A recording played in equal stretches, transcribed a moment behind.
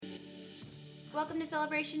Welcome to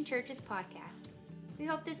Celebration Church's podcast. We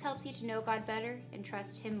hope this helps you to know God better and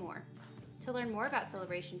trust Him more. To learn more about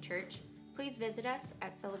Celebration Church, please visit us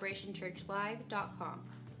at celebrationchurchlive.com.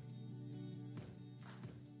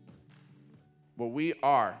 Well, we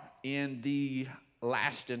are in the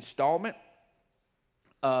last installment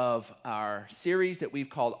of our series that we've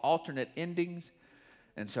called Alternate Endings.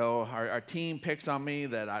 And so our team picks on me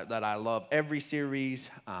that I love every series,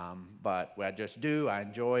 but I just do. I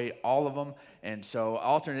enjoy all of them. And so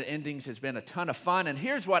Alternate Endings has been a ton of fun. And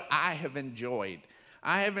here's what I have enjoyed.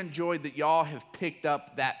 I have enjoyed that y'all have picked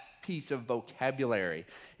up that piece of vocabulary.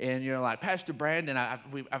 And you're like, Pastor Brandon,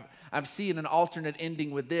 I'm seeing an alternate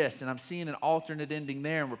ending with this, and I'm seeing an alternate ending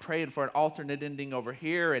there, and we're praying for an alternate ending over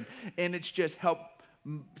here. And it's just helped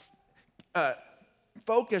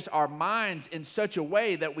focus our minds in such a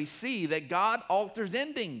way that we see that God alters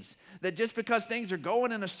endings. That just because things are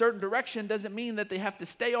going in a certain direction doesn't mean that they have to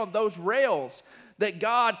stay on those rails. That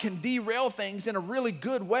God can derail things in a really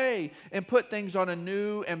good way and put things on a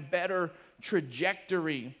new and better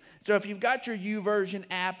trajectory. So if you've got your YouVersion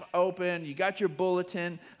app open, you got your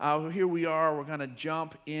bulletin, here we are. We're going to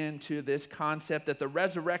jump into this concept that the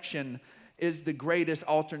resurrection is the greatest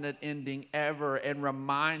alternate ending ever and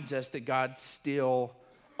reminds us that God still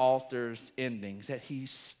alters endings, that He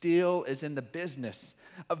still is in the business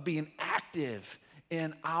of being active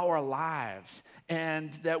in our lives,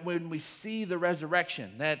 and that when we see the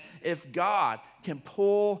resurrection, that if God can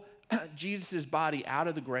pull Jesus' body out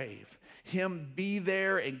of the grave, Him be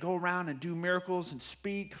there and go around and do miracles and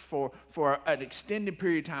speak for an extended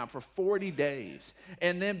period of time, for 40 days,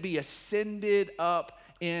 and then be ascended up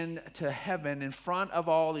into heaven in front of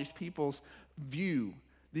all these people's view,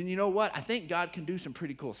 then you know what? I think God can do some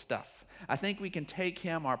pretty cool stuff. I think we can take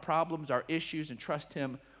Him, our problems, our issues, and trust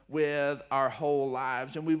Him with our whole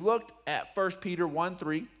lives. And we've looked at 1 Peter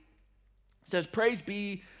 1:3. It says, "Praise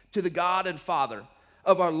be to the God and Father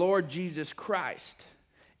of our Lord Jesus Christ.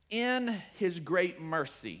 In His great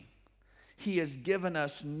mercy, He has given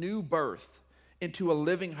us new birth into a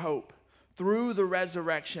living hope through the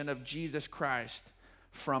resurrection of Jesus Christ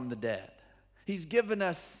from the dead." He's given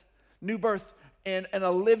us new birth and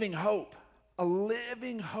a living hope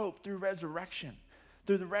through resurrection,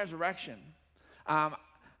 through the resurrection. On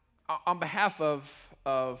behalf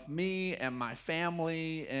of me and my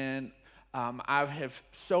family, and I have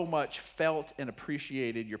so much felt and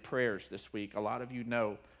appreciated your prayers this week. A lot of you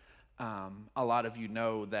know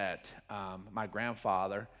that my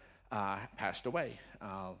grandfather passed away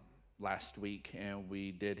last week, and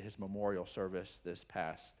we did his memorial service this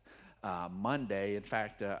past Monday. In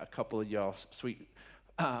fact, a couple of y'all sweet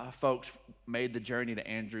folks made the journey to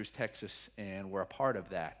Andrews, Texas, and were a part of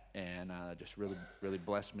that, and just really, really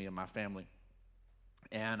blessed me and my family.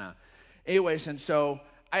 And anyways, and so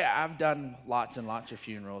I've done lots and lots of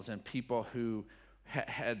funerals, and people who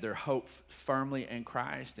had their hope firmly in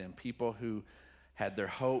Christ, and people who had their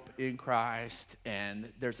hope in Christ,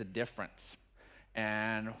 and there's a difference.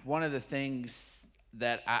 And one of the things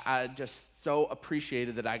that I just so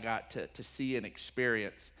appreciated that I got to see and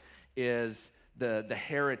experience is the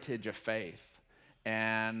heritage of faith.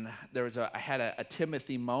 And I had a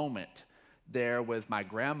Timothy moment there with my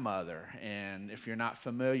grandmother. And if you're not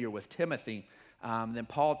familiar with Timothy, then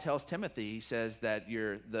Paul tells Timothy, he says that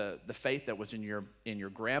the faith that was in your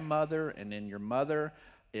grandmother and in your mother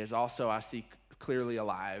is also, I see clearly,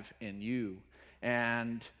 alive in you.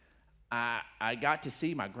 And I got to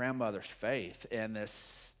see my grandmother's faith and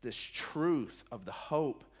this truth of the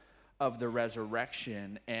hope of the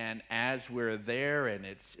resurrection. And as we're there, and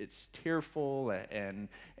it's tearful, and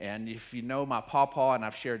if you know my pawpaw, and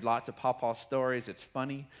I've shared lots of pawpaw stories, it's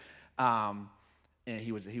funny, and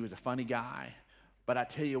he was a funny guy. But I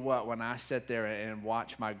tell you what, when I sat there and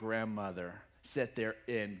watched my grandmother sit there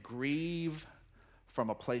and grieve from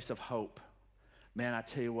a place of hope, man, I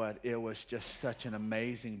tell you what, it was just such an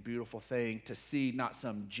amazing, beautiful thing to see, not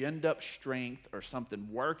some ginned up strength or something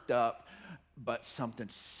worked up, but something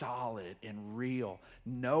solid and real,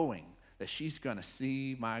 knowing that she's going to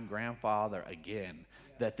see my grandfather again,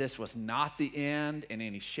 that this was not the end in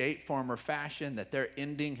any shape, form, or fashion, that their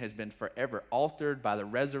ending has been forever altered by the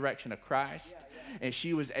resurrection of Christ. And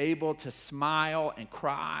she was able to smile and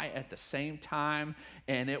cry at the same time,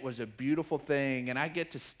 and it was a beautiful thing. And I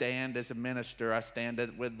get to stand as a minister. I stand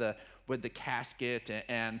with the casket,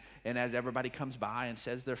 and as everybody comes by and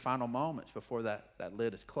says their final moments before that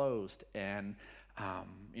lid is closed. And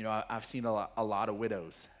I've seen a lot of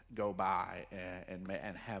widows go by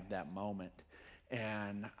and have that moment.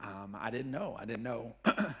 And I didn't know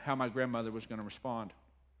how my grandmother was going to respond.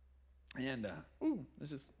 And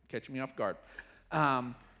this is catching me off guard.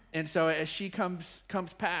 And so as she comes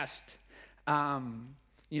past,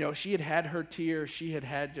 she had her tears. She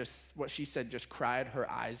had just, what she said, just cried her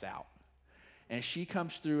eyes out. And she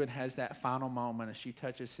comes through and has that final moment, and she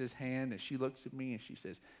touches his hand, and she looks at me, and she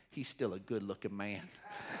says, he's still a good-looking man.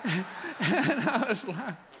 And I was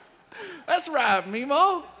like, that's right,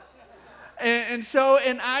 Mimo.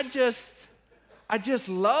 And I just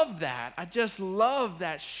love that. I just love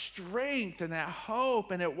that strength and that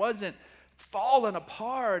hope, and it wasn't falling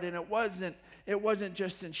apart, and it wasn't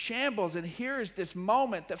just in shambles. And here's this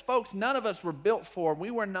moment that, folks, none of us were built for. We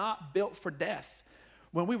were not built for death.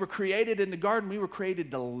 When we were created in the garden, we were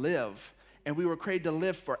created to live. And we were created to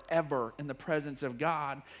live forever in the presence of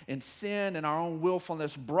God. And sin and our own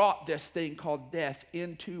willfulness brought this thing called death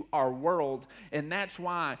into our world. And that's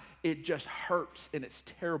why it just hurts and it's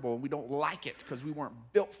terrible. And we don't like it because we weren't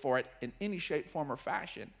built for it in any shape, form, or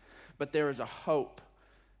fashion. But there is a hope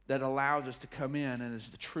that allows us to come in, and is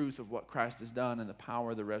the truth of what Christ has done and the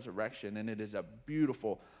power of the resurrection. And it is a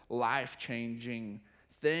beautiful, life-changing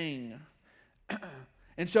thing.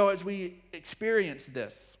 And so as we experience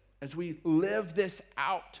this, as we live this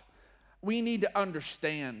out, we need to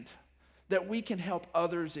understand that we can help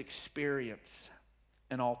others experience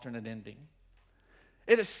an alternate ending.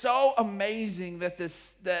 It is so amazing that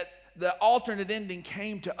the alternate ending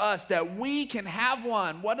came to us, that we can have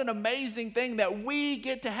one. What an amazing thing that we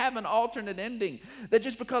get to have an alternate ending. That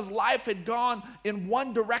just because life had gone in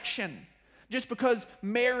one direction, just because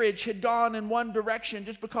marriage had gone in one direction,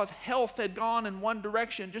 just because health had gone in one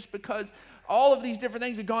direction, just because all of these different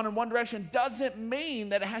things had gone in one direction, doesn't mean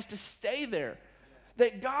that it has to stay there.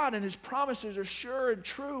 That God and his promises are sure and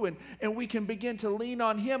true, and we can begin to lean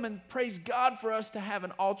on him, and praise God for us to have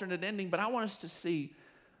an alternate ending. But I want us to see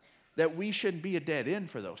that we shouldn't be a dead end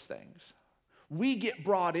for those things. We get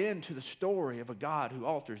brought into the story of a God who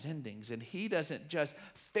alters endings, and he doesn't just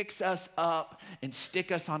fix us up and stick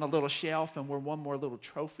us on a little shelf and we're one more little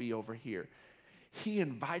trophy over here. He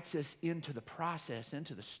invites us into the process,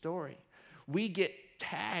 into the story. We get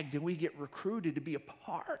tagged and we get recruited to be a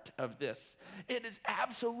part of this. It is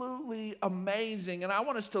absolutely amazing. And I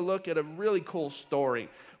want us to look at a really cool story.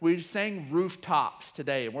 We sang rooftops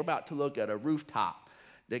today, and we're about to look at a rooftop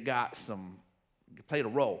that played a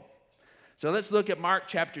role. So let's look at Mark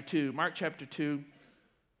chapter 2. Mark chapter 2,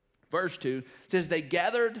 verse 2 says, they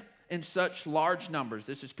gathered in such large numbers,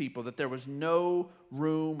 this is people, that there was no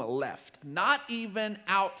room left, not even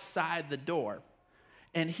outside the door.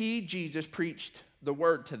 And he, Jesus, preached the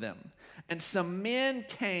word to them. And some men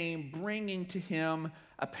came bringing to him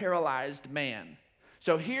a paralyzed man.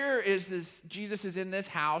 So here is this, Jesus is in this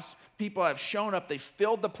house. People have shown up. They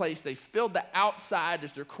filled the place. They filled the outside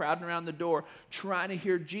as they're crowding around the door trying to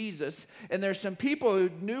hear Jesus. And there's some people who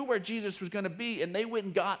knew where Jesus was going to be, and they went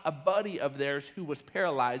and got a buddy of theirs who was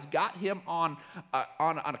paralyzed, got him on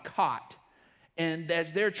a cot. And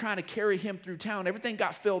as they're trying to carry him through town, everything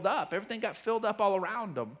got filled up. Everything got filled up all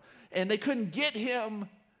around them. And they couldn't get him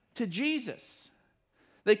to Jesus.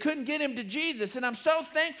 They couldn't get him to Jesus. And I'm so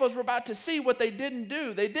thankful as we're about to see what they didn't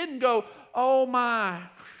do. They didn't go, oh my,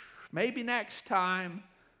 maybe next time,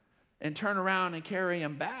 and turn around and carry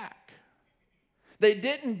him back. They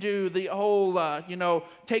didn't do the whole,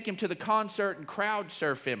 take him to the concert and crowd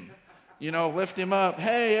surf him. Lift him up.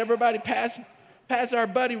 Hey, everybody pass our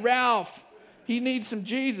buddy Ralph. He needs some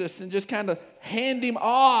Jesus. And just kind of hand him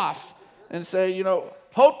off and say,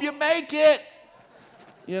 hope you make it,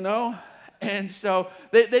 And so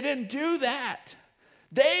they didn't do that.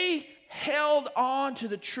 They held on to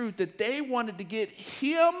the truth that they wanted to get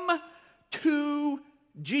him to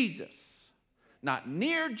Jesus. Not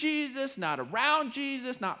near Jesus, not around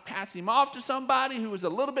Jesus, not pass him off to somebody who was a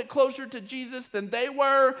little bit closer to Jesus than they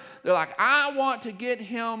were. They're like, I want to get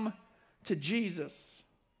him to Jesus.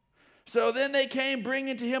 So then they came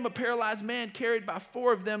bringing to him a paralyzed man carried by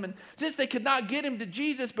 4 of them. And since they could not get him to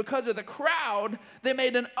Jesus because of the crowd, they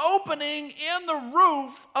made an opening in the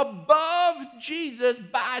roof above Jesus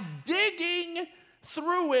by digging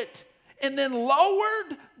through it and then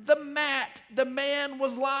lowered the mat the man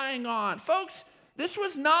was lying on. Folks, this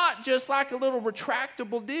was not just like a little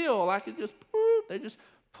retractable deal. Like they just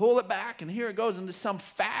pull it back and here it goes into some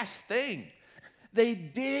fast thing. They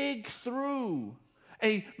dig through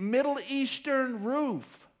a Middle Eastern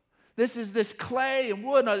roof. This is this clay and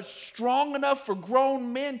wood, strong enough for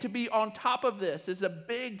grown men to be on top of this. It's a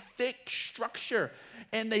big, thick structure.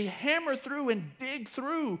 And they hammer through and dig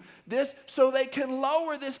through this so they can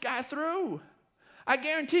lower this guy through. I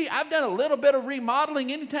guarantee you, I've done a little bit of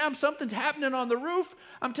remodeling. Anytime something's happening on the roof,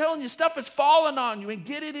 I'm telling you, stuff is falling on you and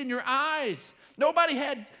get it in your eyes. Nobody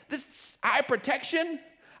had this eye protection.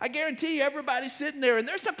 I guarantee you everybody's sitting there, and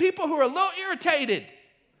there's some people who are a little irritated.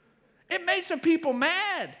 It made some people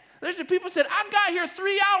mad. There's some people who said, I got here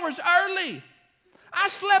 3 hours early. I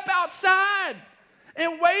slept outside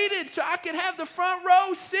and waited so I could have the front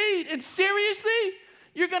row seat. And seriously,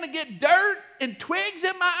 you're going to get dirt and twigs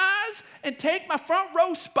in my eyes and take my front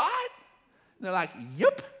row spot? And they're like,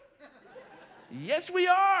 yep. Yes, we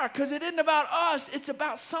are, because it isn't about us. It's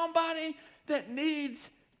about somebody that needs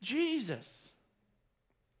Jesus.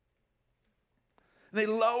 They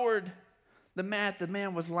lowered the mat the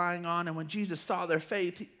man was lying on, and when Jesus saw their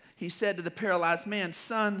faith, he said to the paralyzed man,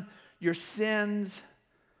 son, your sins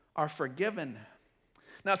are forgiven.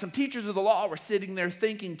 Now, some teachers of the law were sitting there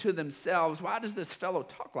thinking to themselves, why does this fellow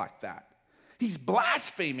talk like that? He's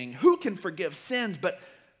blaspheming. Who can forgive sins but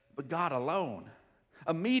God alone?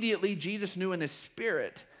 Immediately, Jesus knew in his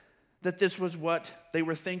spirit that this was what they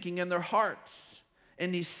were thinking in their hearts.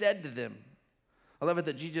 And he said to them, I love it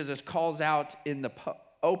that Jesus just calls out in the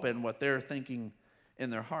open what they're thinking in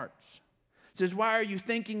their hearts. He says, why are you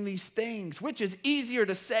thinking these things? Which is easier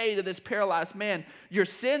to say to this paralyzed man, your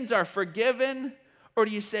sins are forgiven? Or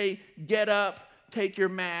do you say, get up, take your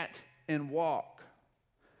mat, and walk?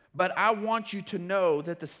 But I want you to know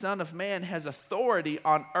that the Son of Man has authority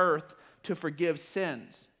on earth to forgive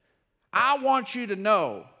sins. I want you to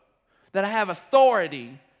know that I have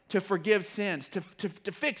authority to forgive sins, to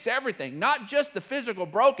fix everything, not just the physical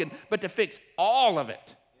broken, but to fix all of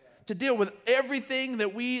it, to deal with everything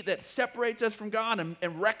that separates us from God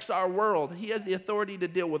and wrecks our world. He has the authority to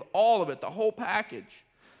deal with all of it, the whole package.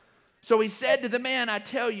 So he said to the man, I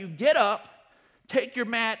tell you, get up, take your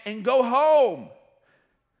mat, and go home.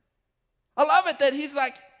 I love it that he's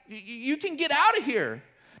like, you can get out of here.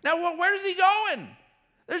 Now, where's he going?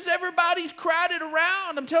 Everybody's crowded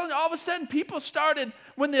around. I'm telling you, all of a sudden, people started,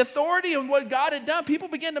 when the authority and what God had done, people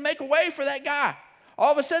began to make a way for that guy.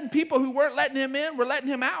 All of a sudden, people who weren't letting him in were letting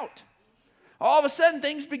him out. All of a sudden,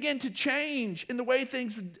 things began to change in the way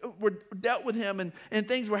things were dealt with him, and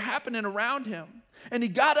things were happening around him. And he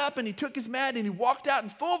got up and he took his mat and he walked out in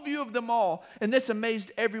full view of them all. And this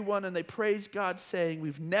amazed everyone, and they praised God, saying,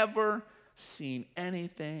 we've never seen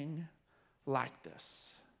anything like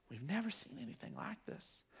this. We've never seen anything like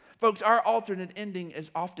this. Folks, our alternate ending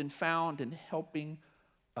is often found in helping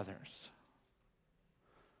others.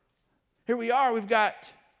 Here we are, we've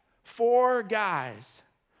got 4 guys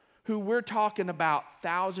who we're talking about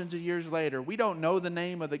thousands of years later. We don't know the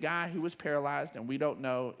name of the guy who was paralyzed, and we don't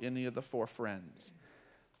know any of the 4 friends.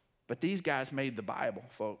 But these guys made the Bible,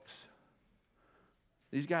 folks.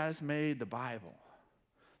 These guys made the Bible.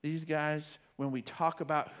 These guys, when we talk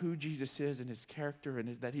about who Jesus is and his character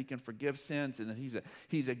and that he can forgive sins and that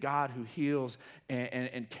he's a God who heals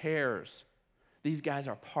and cares, these guys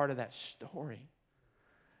are part of that story.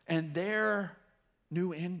 And their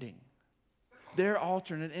new ending, their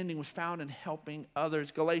alternate ending was found in helping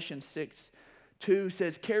others. Galatians 6:2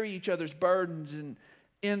 says, carry each other's burdens, and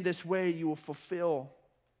in this way you will fulfill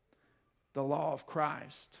the law of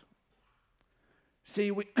Christ.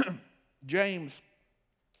 See, James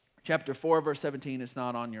chapter 4, verse 17, it's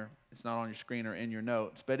not on your screen or in your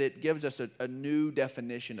notes, but it gives us a new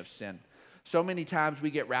definition of sin. So many times we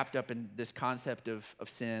get wrapped up in this concept of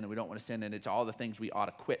sin, and we don't want to sin, and it's all the things we ought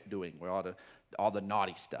to quit doing. We ought to, all the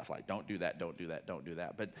naughty stuff, like don't do that, don't do that, don't do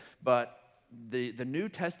that. But the New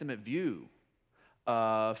Testament view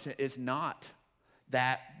of sin is not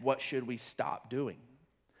that what should we stop doing.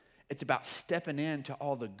 It's about stepping into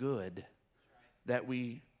all the good that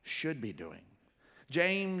we should be doing.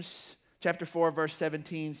 James chapter 4, verse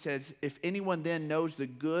 17 says, if anyone then knows the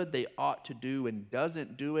good they ought to do and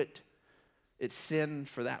doesn't do it, it's sin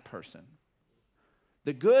for that person.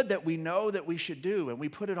 The good that we know that we should do, and we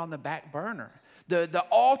put it on the back burner. The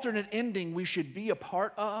alternate ending we should be a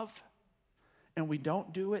part of, and we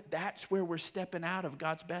don't do it, that's where we're stepping out of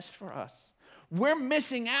God's best for us. We're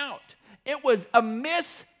missing out. It was a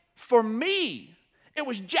miss for me. It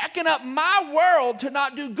was jacking up my world to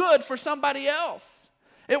not do good for somebody else.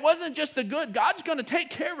 It wasn't just the good. God's going to take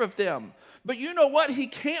care of them. But you know what he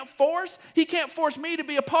can't force? He can't force me to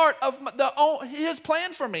be a part of his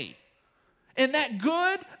plan for me. And that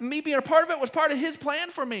good, me being a part of it, was part of his plan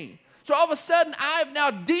for me. So all of a sudden, I've now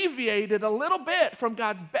deviated a little bit from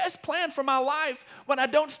God's best plan for my life when I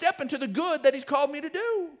don't step into the good that he's called me to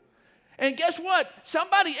do. And guess what?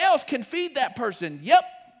 Somebody else can feed that person. Yep.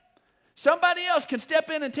 Somebody else can step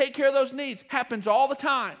in and take care of those needs. Happens all the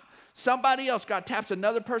time. Somebody else, God taps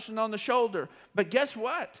another person on the shoulder. But guess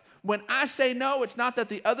what? When I say no, it's not that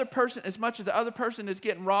the other person, as much as the other person is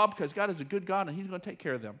getting robbed, because God is a good God and he's going to take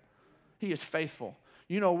care of them. He is faithful.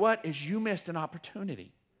 You know what? Is you missed an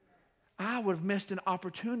opportunity. I would have missed an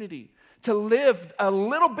opportunity to live a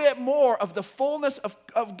little bit more of the fullness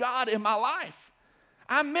of God in my life.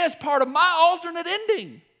 I missed part of my alternate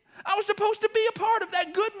ending. I was supposed to be a part of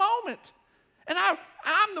that good moment. And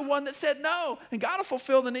I'm the one that said no. And God will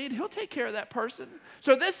fulfill the need. He'll take care of that person.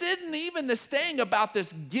 So this isn't even this thing about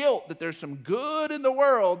this guilt that there's some good in the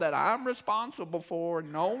world that I'm responsible for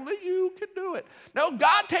and only you can do it. No,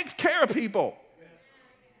 God takes care of people.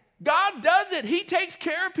 God does it. He takes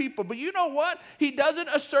care of people. But you know what? He doesn't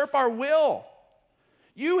usurp our will.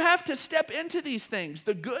 You have to step into these things.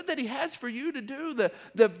 The good that he has for you to do,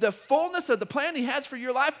 the fullness of the plan he has for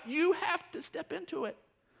your life, you have to step into it.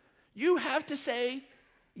 You have to say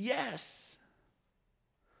yes.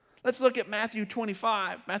 Let's look at Matthew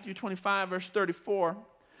 25. Matthew 25, verse 34.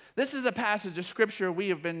 This is a passage of scripture we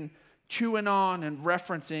have been chewing on and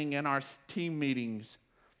referencing in our team meetings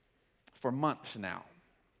for months now.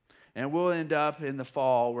 And we'll end up in the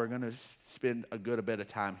fall, we're going to spend a good bit of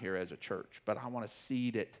time here as a church. But I want to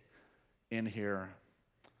seed it in here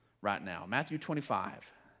right now. Matthew 25,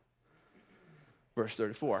 verse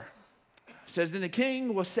 34. Says, then the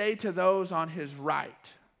king will say to those on his right,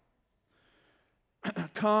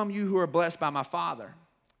 come, you who are blessed by my Father.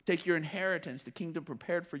 Take your inheritance, the kingdom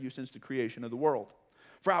prepared for you since the creation of the world.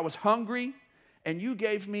 For I was hungry, and you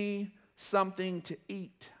gave me something to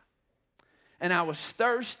eat. And I was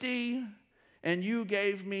thirsty, and you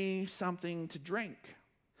gave me something to drink.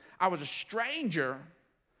 I was a stranger,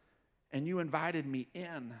 and you invited me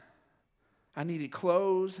in. I needed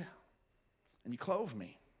clothes, and you clothed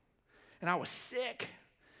me. And I was sick,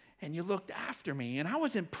 and you looked after me. And I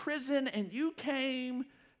was in prison, and you came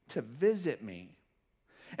to visit me.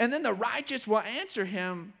 And then the righteous will answer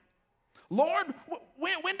him, Lord,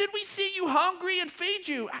 when did we see you hungry and feed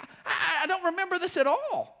you? I don't remember this at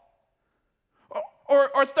all.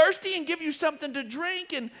 Or thirsty and give you something to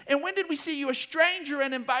drink? And when did we see you a stranger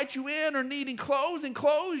and invite you in, or needing clothes and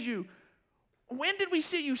clothe you? When did we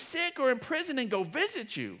see you sick or in prison and go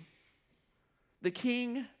visit you? The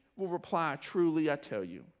king will reply, truly I tell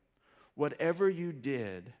you, whatever you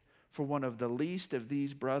did for one of the least of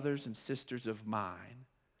these brothers and sisters of mine,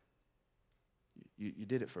 you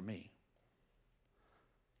did it for me.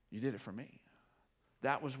 You did it for me.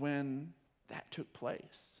 That was when that took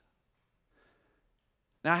place.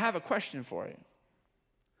 Now, I have a question for you.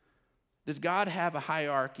 Does God have a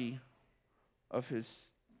hierarchy of his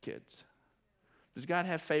kids? Does God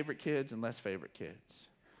have favorite kids and less favorite kids?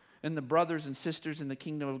 And the brothers and sisters in the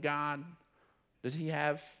kingdom of God, does he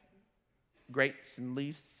have greats and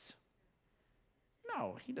leasts?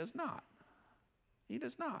 No, he does not. He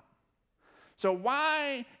does not. So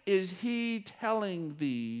why is he telling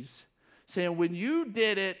these, saying, when you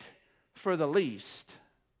did it for the least,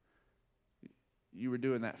 you were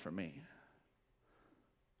doing that for me?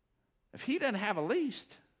 If he doesn't have a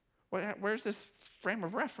least, where's this frame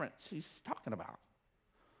of reference he's talking about?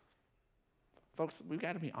 Folks, we've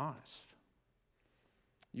got to be honest.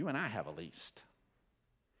 You and I have a least.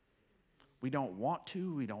 We don't want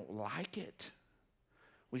to. We don't like it.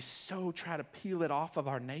 We so try to peel it off of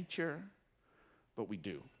our nature, but we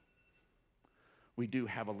do. We do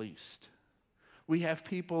have a least. We have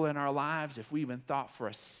people in our lives, if we even thought for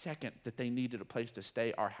a second that they needed a place to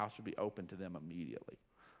stay, our house would be open to them immediately.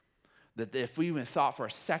 That if we even thought for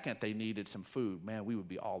a second they needed some food, man, we would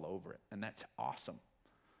be all over it. And that's awesome.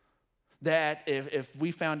 That if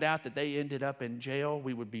we found out that they ended up in jail,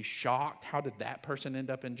 we would be shocked. How did that person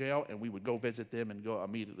end up in jail? And we would go visit them and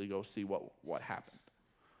immediately go see what happened.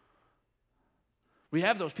 We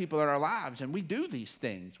have those people in our lives, and we do these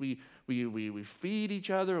things. We feed each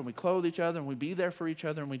other, and we clothe each other, and we be there for each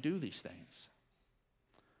other, and we do these things.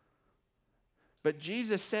 But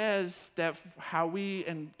Jesus says that how we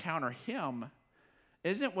encounter him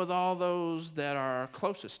isn't with all those that are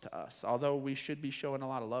closest to us, although we should be showing a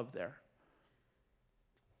lot of love there.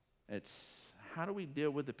 It's how do we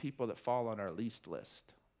deal with the people that fall on our least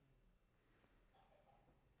list?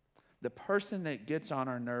 The person that gets on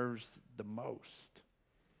our nerves the most.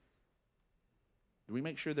 Do we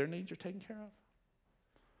make sure their needs are taken care of?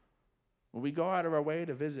 Will we go out of our way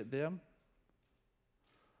to visit them?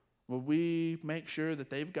 Will we make sure that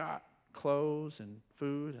they've got clothes and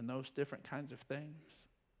food and those different kinds of things?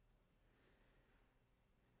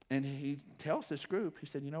 And he tells this group, he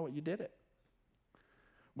said, you know what, you did it.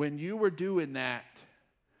 When you were doing that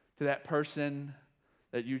to that person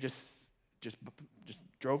that you just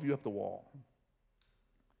drove you up the wall,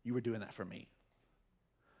 you were doing that for me.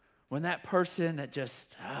 When that person that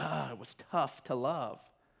just, it was tough to love,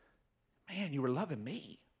 man, you were loving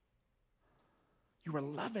me. You were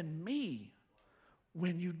loving me.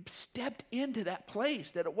 when you stepped into that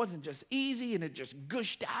place, that it wasn't just easy and it just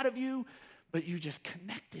gushed out of you, but you just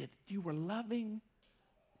connected. You were loving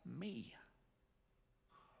me.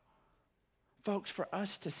 Folks, for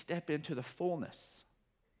us to step into the fullness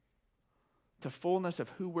of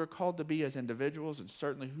who we're called to be as individuals and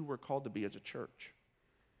certainly who we're called to be as a church,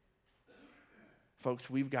 folks,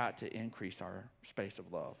 we've got to increase our space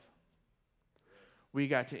of love. We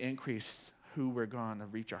got to increase who we're going to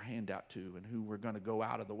reach our hand out to and who we're going to go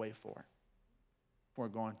out of the way for. We're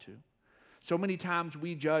going to. So many times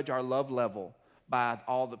we judge our love level by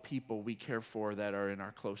all the people we care for that are in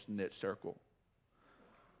our close-knit circle.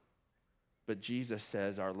 But Jesus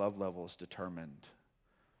says our love level is determined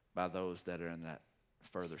by those that are in that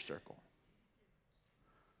further circle.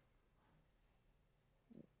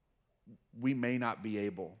 We may not be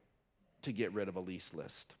able to get rid of a lease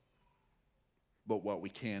list, but what we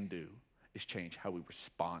can do is change how we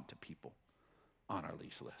respond to people on our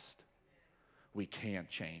lease list. We can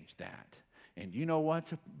change that. And you know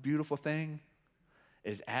what's a beautiful thing?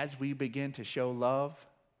 Is as we begin to show love,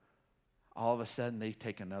 all of a sudden they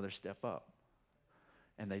take another step up.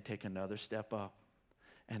 And they take another step up.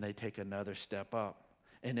 And they take another step up.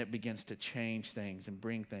 And it begins to change things and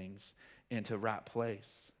bring things into right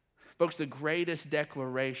place. Folks, the greatest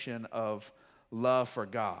declaration of love for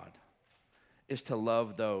God is to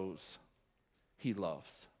love those he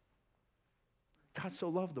loves. God so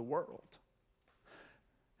loved the world.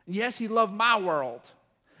 Yes, he loved my world.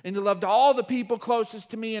 And he loved all the people closest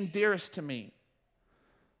to me and dearest to me.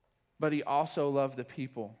 But he also loved the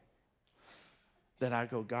people that I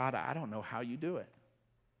go, God, I don't know how you do it.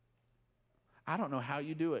 I don't know how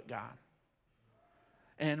you do it, God.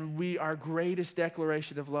 And our greatest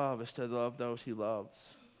declaration of love is to love those he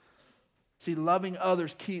loves. See, loving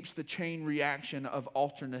others keeps the chain reaction of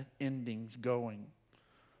alternate endings going.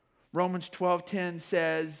 Romans 12:10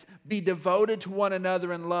 says, be devoted to one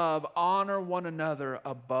another in love. Honor one another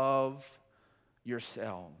above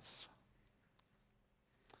yourselves.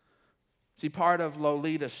 See, part of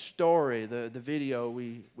Lolita's story, the video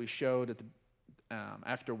we showed at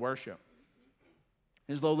after worship,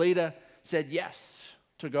 is Lolita said yes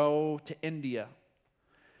to go to India.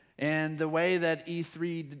 And the way that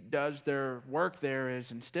E3 does their work there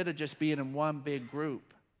is instead of just being in one big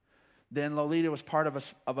group, then Lolita was part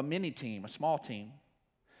of a mini team, a small team.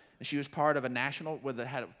 And she was part of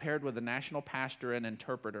had paired with a national pastor and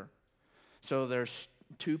interpreter. So there's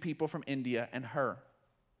 2 people from India and her.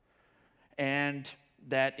 And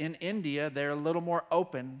that in India, they're a little more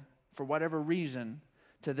open, for whatever reason,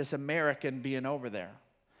 to this American being over there.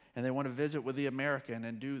 And they want to visit with the American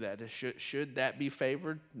and do that. Should that be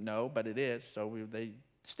favored? No, but it is. So they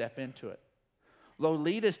step into it.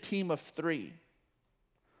 Lolita's team of 3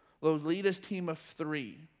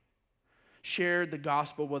 shared the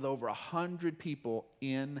gospel with over 100 people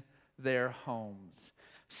in their homes.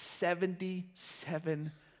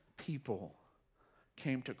 77 people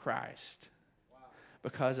came to Christ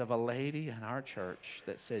because of a lady in our church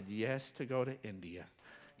that said yes to go to India.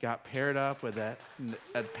 Got paired up with a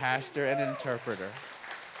pastor and an interpreter.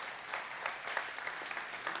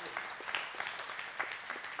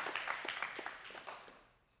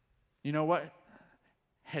 You know what?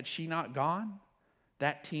 Had she not gone,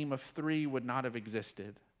 that team of 3 would not have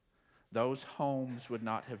existed. Those homes would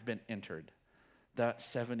not have been entered. That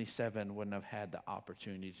 77 wouldn't have had the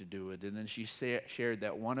opportunity to do it. And then she shared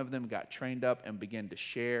that one of them got trained up and began to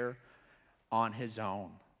share on his own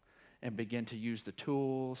and begin to use the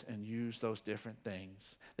tools and use those different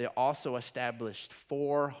things. They also established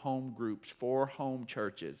 4 home groups, 4 home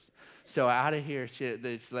churches. So out of here,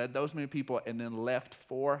 they led those many people and then left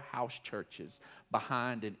 4 house churches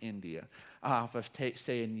behind in India of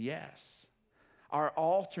saying yes. Our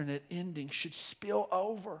alternate ending should spill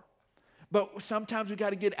over. But sometimes we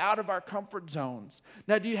got to get out of our comfort zones.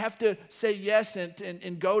 Now, do you have to say yes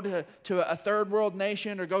and go to a third world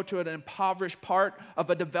nation or go to an impoverished part of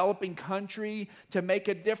a developing country to make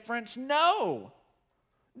a difference? No.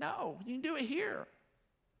 No, you can do it here.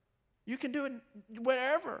 You can do it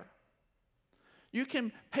wherever. You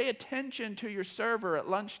can pay attention to your server at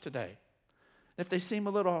lunch today. If they seem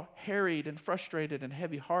a little harried and frustrated and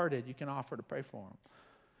heavy-hearted, you can offer to pray for them.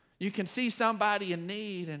 You can see somebody in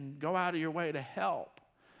need and go out of your way to help.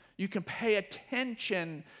 You can pay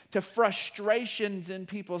attention to frustrations in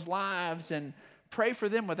people's lives and pray for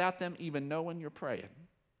them without them even knowing you're praying,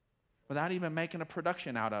 without even making a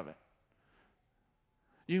production out of it.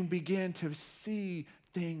 You can begin to see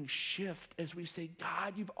things shift as we say,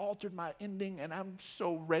 God, you've altered my ending, and I'm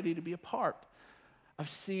so ready to be a part of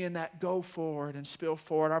seeing that go forward and spill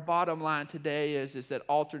forward. Our bottom line today is that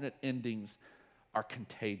alternate endings are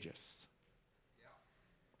contagious.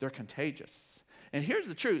 They're contagious. And here's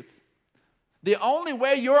the truth. The only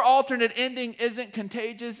way your alternate ending isn't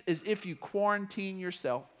contagious is if you quarantine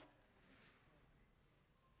yourself.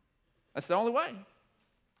 That's the only way.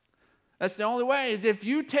 That's the only way, is if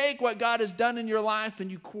you take what God has done in your life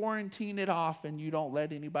and you quarantine it off and you don't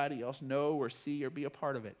let anybody else know or see or be a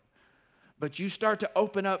part of it. But you start to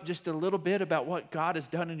open up just a little bit about what God has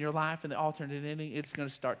done in your life and the alternate ending, it's going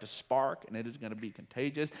to start to spark, and it is going to be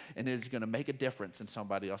contagious, and it is going to make a difference in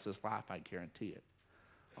somebody else's life, I guarantee it.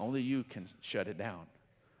 Only you can shut it down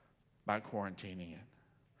by quarantining it.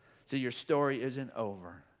 See, your story isn't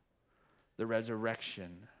over. The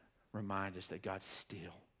resurrection reminds us that God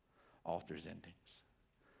still alters endings.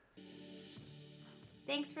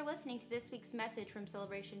 Thanks for listening to this week's message from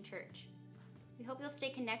Celebration Church. We hope you'll stay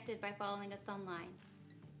connected by following us online.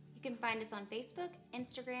 You can find us on Facebook,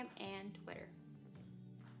 Instagram, and Twitter.